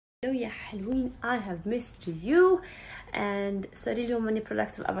Hello يا حلوين, I have missed you and sorry اليوم ماني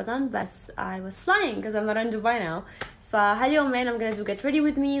productive أبدا بس I was flying because I'm around Dubai now. فهاليومين I'm gonna do get ready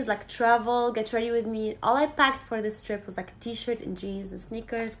with me, it's like travel, get ready with me. All I packed for this trip was like a t-shirt and jeans and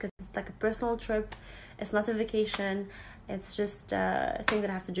sneakers because it's like a personal trip. It's not a vacation, it's just a thing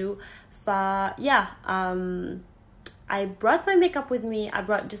that I have to do. I brought my makeup with me. I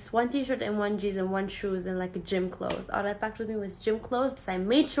brought just one t-shirt and one jeans and one shoes and like a gym clothes. All I packed with me was gym clothes, but I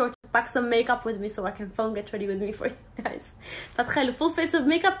made sure to pack some makeup with me so I can film get ready with me for you guys. فتخيلوا full face of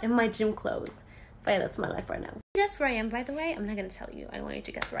makeup in my gym clothes. But yeah, that's my life right now. Guess where I am, by the way? I'm not gonna tell you. I want you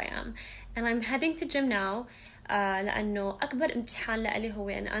to guess where I am. And I'm heading to gym now. لأنه أكبر امتحان لألي هو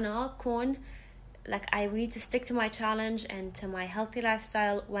أن أنا أكون like I need to stick to my challenge and to my healthy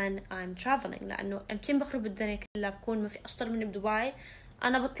lifestyle when I'm traveling. لأنه امتين بخرب الدنيا كلها بكون ما في أشطر مني بدبي.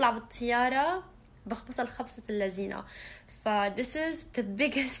 أنا بطلع بالطيارة بخبص الخبصة اللذينة. This is the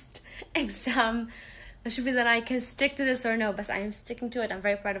biggest exam. أشوف إذا I can stick to this or no. But I am sticking to it. I'm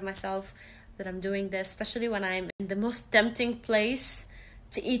very proud of myself that I'm doing this, especially when I'm in the most tempting place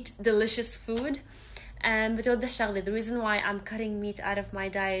to eat delicious food. But the reason why I'm cutting meat out of my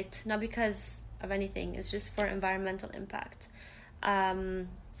diet, not because of anything, it's just for environmental impact.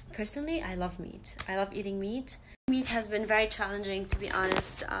 Personally, I love meat. I love eating meat. Meat has been very challenging, to be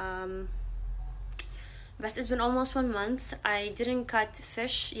honest. But it's been almost 1 month. I didn't cut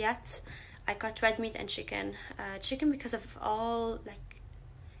fish yet. I cut red meat and chicken. Chicken because of all, like,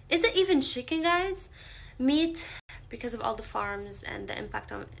 is it even chicken, guys? Meat because of all the farms and the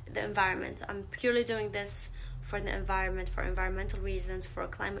impact on the environment. I'm purely doing this for the environment, for environmental reasons, for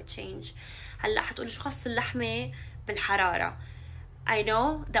climate change. هلا حتقولي شو خص اللحمة بالحرارة. I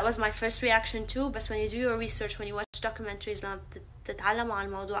know that was my first reaction too, but when you do your research, when you watch documentaries, لما تتعلموا عن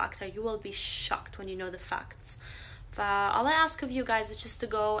الموضوع أكتر, you will be shocked when you know the facts. All I ask of you guys is just to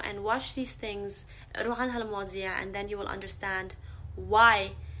go and watch these things, روح عن هالمواضيع, and then you will understand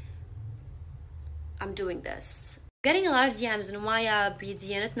why I'm doing this. Getting a lot of DMs إنه مايا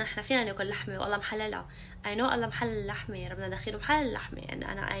بديانتنا إحنا فينا ناكل لحمة والله محللها. I know الله محلل اللحمة, ربنا دخيله محلل اللحمة, and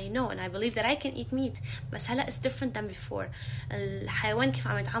I know and I believe that I can eat meat. بس هلا it's different than before. الحيوان كيف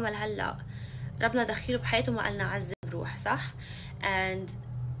عم يتعامل هلا, ربنا دخيله بحياته ما قالنا عذب روح, صح? And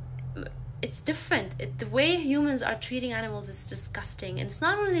it's different. The way humans are treating animals is disgusting, and it's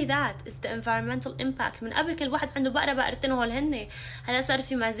not only that, it's the environmental impact. من قبل كل واحد عنده بقرتين هول هن, هلا صار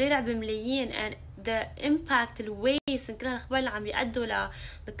في مزارع بملايين, and the impact, the waste and كل هالأخبار اللي عم بيأدوا ل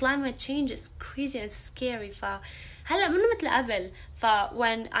the climate change is crazy and scary. هلا منه مثل قبل.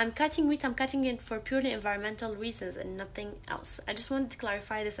 when I'm cutting meat, I'm cutting it for purely environmental reasons and nothing else. I just wanted to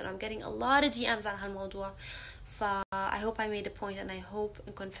clarify this, and I'm getting a lot of DMs عن هالموضوع. I hope I made a point, and I hope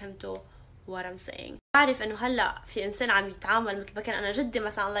إنكم فهمتوا what I'm saying. أعرف إنه هلا في إنسان عم يتعامل مثل ما كان أنا جدي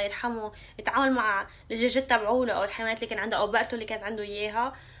مثلا الله يرحمه يتعامل مع الدجاجات تبعوله أو الحيوانات اللي كان عنده أو بقرته اللي كانت عنده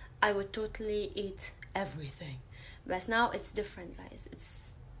إياها. I would totally eat everything. But now it's different, guys.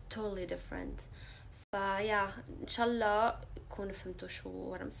 It's totally different. Yeah, إن شاء الله تكونوا فهمتوا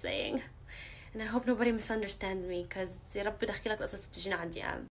شو what I'm saying. And I hope nobody misunderstands me, because يا رب بدي أحكي لك القصص بتجينا عن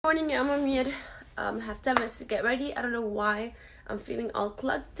DM. Morning, I'm Amir. I have 10 minutes to get ready. I don't know why I'm feeling all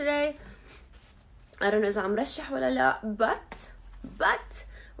clugged today. I don't know إذا عم رشح ولا لا, but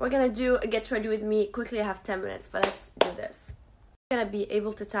we're gonna do a get ready with me quickly. I have 10 minutes, but let's do this. I'm gonna be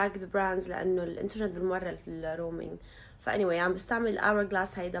able to tag the brands لأنه الإنترنت بالمرة الرومينج. anyway عم بستعمل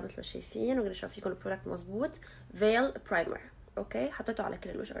hourglass هيدا مثل ما شايفين, وقدر أشوف فيكم البرودكت مزبوط. veil primer, okay, حطيته على كل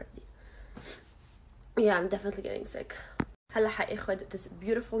الوجه already. Yeah, I'm definitely getting sick. هلا حاخد this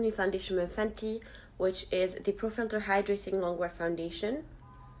beautiful new foundation من Fenty, which is the Pro Filter Hydrating Longwear Foundation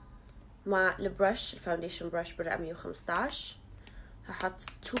مع البرش, الفاونديشن brush برقم 115. هحط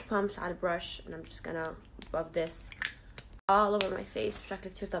 2 pumps على البرش, and I'm just gonna above this all over my face بشكل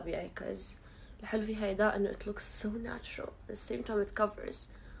كتير طبيعي, because الحلو في هيدا انه it looks so natural at the same time it covers,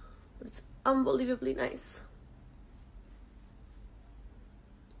 it's unbelievably nice.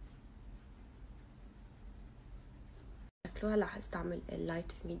 شكله هلا حستعمل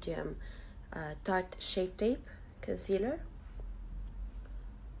light medium tarte shape tape concealer.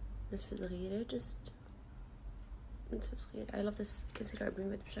 نصف صغيرة, just نصف صغيرة. I love this concealer,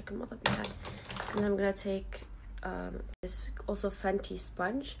 أبرمد بشكل ما طبيعي. And then I'm gonna take this also Fenty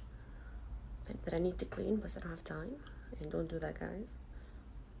sponge that I need to clean, but I don't have time, and don't do that, guys.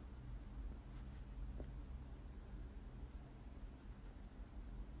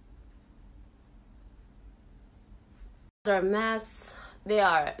 They're a mess. They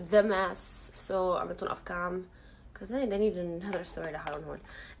are the mess. So I'm gonna turn off cam because they need another story لحالهم هون.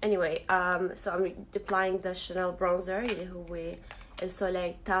 Anyway, so I'm applying the Chanel bronzer اللي هو El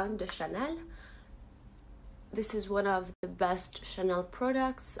Soleil Teint de Chanel. This is one of the best Chanel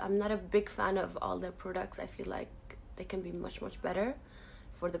products. I'm not a big fan of all their products. I feel like they can be much better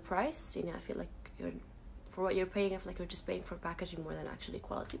for the price. You know, I feel like for what you're paying, I feel like you're just paying for packaging more than actually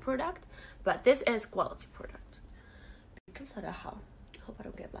quality product. But this is quality product. بكل صراحة, I hope I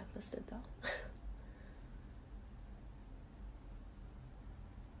don't get blacklisted though.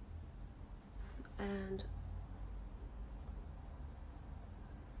 And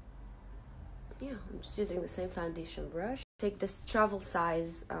yeah, I'm just using the same foundation brush. Take this travel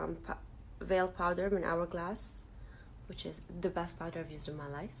size veil powder in Hourglass, which is the best powder I've used in my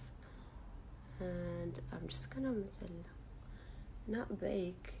life. And I'm just gonna not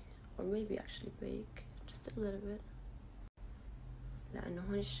bake, or maybe actually bake just a little bit. لأنه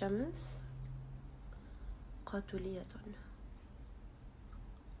هون الشمس قاتلية.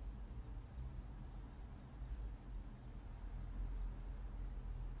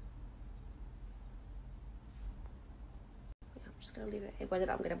 Just gonna leave it, but then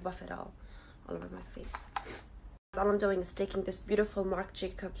I'm gonna buff it all over my face. All I'm doing is taking this beautiful Marc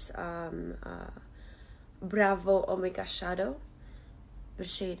Jacobs Bravo Omega Shadow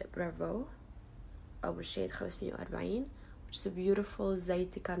بالshade Bravo أو بالshade 540, which is a beautiful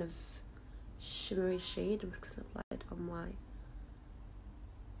زيتي kind of shimmery shade. I'm just gonna apply it on my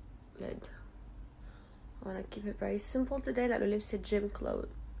lid. I wanna keep it very simple today, لأنه لبست gym clothes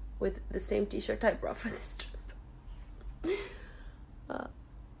with the same t-shirt I brought for this trip.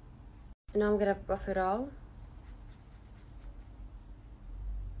 Now I'm gonna buff it all.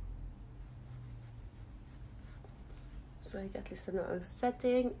 So I get least a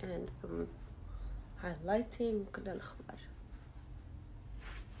setting and highlighting كل الأخبار.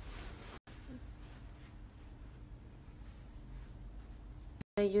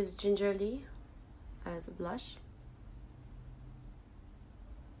 I use Gingerly as a blush.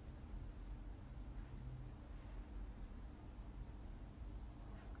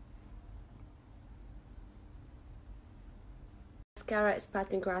 Mascara is Pat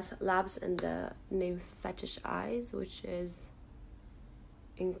McGrath Labs in the name Fetish Eyes, which is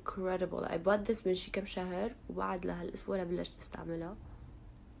incredible. I bought this من شي كم شهر وبعد لهالأسبوع بلشت استعملها.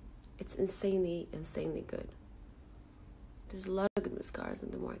 It's insanely good. There's a lot of good mascaras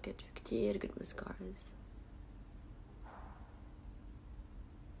in the market. كتير good mascaras.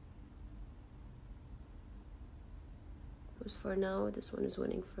 But for now, this one is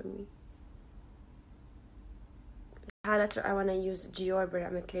winning for me. Highlighter, I want to use Dior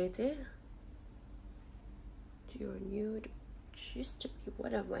Barameklete. Dior Nude, which used to be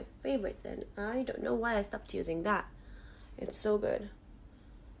one of my favorites, and I don't know why I stopped using that. It's so good.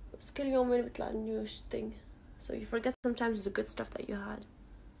 It's كل يومين بيطلع new thing, so you forget sometimes the good stuff that you had.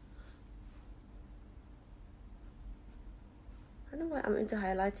 I don't know why I'm into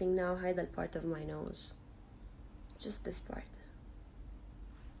highlighting now. Hide that part of my nose, just this part.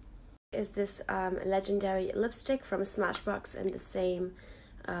 Is this legendary lipstick from Smashbox in the same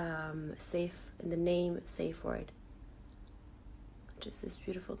name safe word, which is this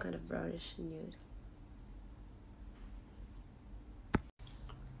beautiful kind of brownish nude.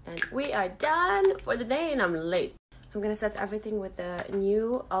 And we are done for the day, and I'm late. I'm gonna set everything with the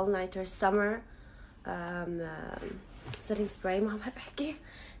new all-nighter summer setting spray.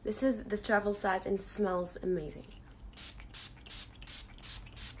 This is the travel size and it smells amazing.